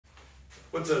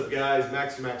What's up guys,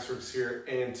 Max from MaksWerks here,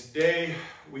 and today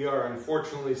we are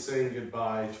unfortunately saying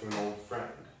goodbye to an old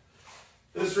friend.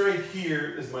 This right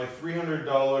here is my $300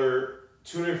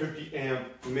 250 amp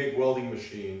MIG welding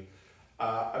machine.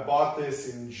 I bought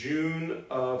this in June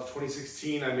of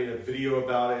 2016. I made a video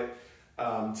about it.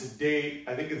 To date,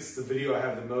 I think it's the video I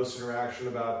have the most interaction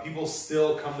about. People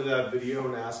still come to that video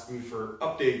and ask me for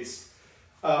updates.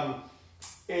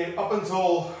 And up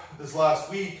until this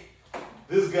last week,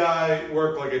 this guy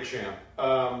worked like a champ.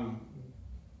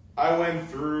 I went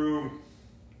through,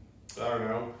 I don't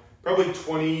know, probably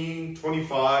 20,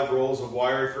 25 rolls of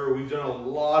wire through. We've done a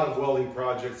lot of welding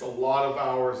projects, a lot of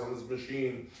hours on this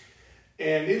machine.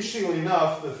 And interestingly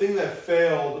enough, the thing that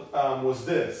failed was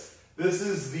this. This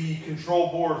is the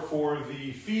control board for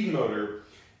the feed motor.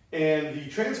 And the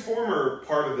transformer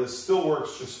part of this still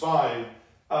works just fine,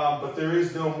 but there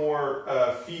is no more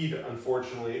feed,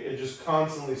 unfortunately. It just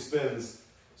constantly spins.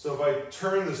 So if I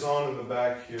turn this on in the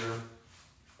back here,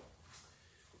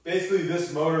 basically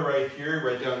this motor right here,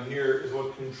 right down here, is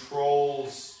what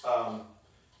controls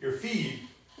your feed.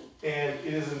 And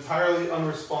it is entirely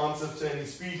unresponsive to any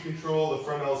speed control. The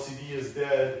front LCD is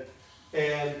dead.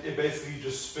 And it basically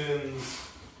just spins.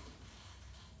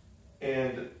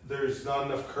 And there's not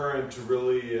enough current to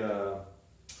really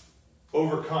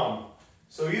overcome.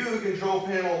 So either the control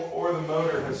panel or the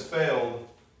motor has failed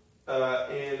in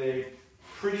a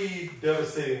pretty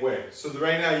devastating way. So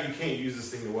right now you can't use this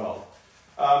thing to weld.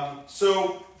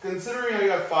 So considering I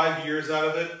got 5 years out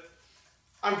of it,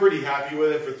 I'm pretty happy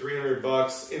with it for 300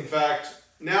 bucks. In fact,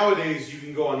 nowadays you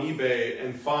can go on eBay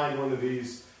and find one of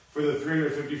these for the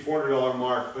 $350, $400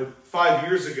 mark. But 5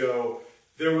 years ago,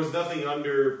 there was nothing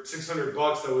under 600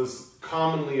 bucks that was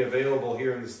commonly available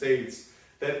here in the States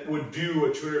that would do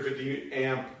a 250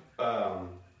 amp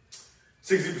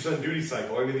 60% duty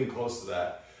cycle or anything close to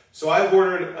that. So I've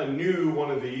ordered a new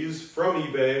one of these from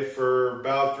eBay for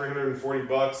about 340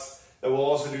 bucks that will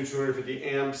also do 250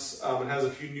 amps and has a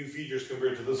few new features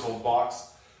compared to this old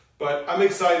box. But I'm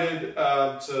excited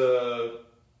to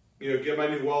get my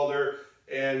new welder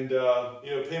and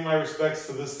pay my respects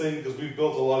to this thing because we've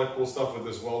built a lot of cool stuff with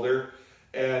this welder.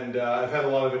 And I've had a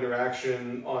lot of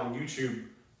interaction on YouTube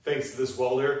thanks to this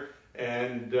welder.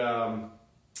 And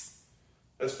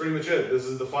that's pretty much it. This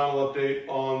is the final update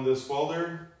on this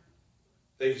welder.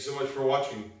 Thank you so much for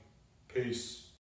watching. Peace.